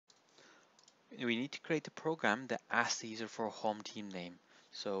we need to create a program that asks the user for a home team name.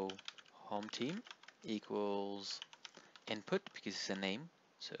 So home team equals input because it's a name,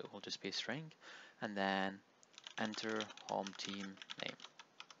 so it will just be a string, and then enter home team name.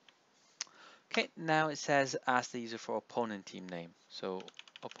 Okay, now it says ask the user for opponent team name. So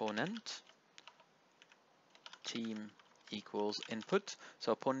opponent team equals input.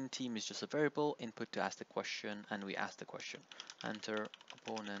 So opponent team is just a variable, input to ask the question, and we ask the question. Enter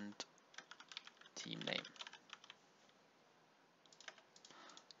opponent team name.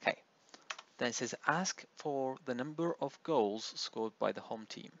 Okay, then it says ask for the number of goals scored by the home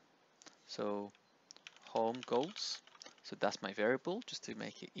team. So home goals, so that's my variable just to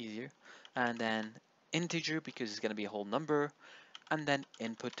make it easier, and then integer because it's going to be a whole number, and then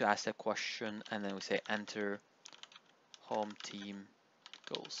input to ask a question, and then we say enter home team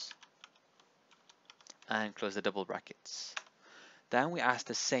goals and close the double brackets. Then we ask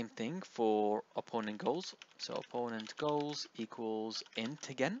the same thing for opponent goals. So opponent goals equals int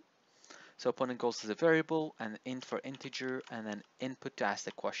again. So opponent goals is a variable and int for integer, and then input to ask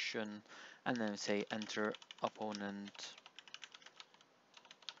the question, and then say enter opponent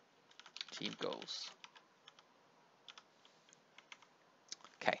team goals.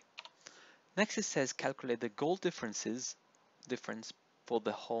 Okay. Next it says calculate the goal difference for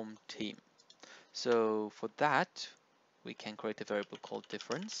the home team. So for that, we can create a variable called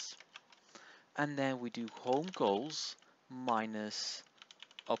difference, and then we do home goals minus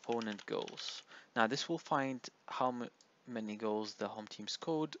opponent goals. Now this will find how many goals the home team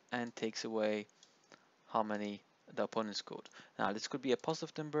scored and takes away how many the opponent scored. Now this could be a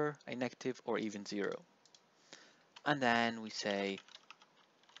positive number, a negative, or even 0. And then we say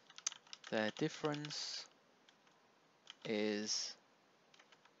the difference is,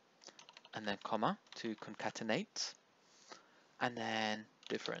 and then comma to concatenate, and then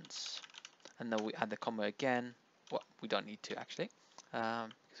difference. And then we add the comma again. Well, we don't need to actually,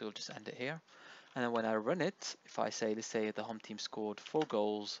 because we'll just end it here. And then when I run it, if I say, let's say the home team scored 4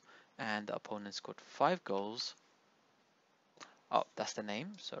 goals and the opponent scored 5 goals. Oh, that's the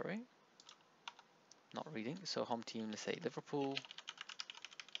name, sorry. Not reading. So home team, let's say Liverpool.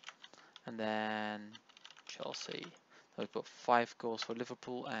 And then Chelsea. So we put 5 goals for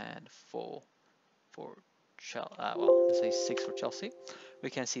Liverpool and 4 for Chelsea. Well, let's say 6 for Chelsea. We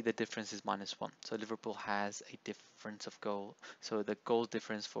can see the difference is -1. So Liverpool has a difference of goal. So the goal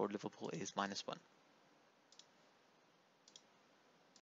difference for Liverpool is -1.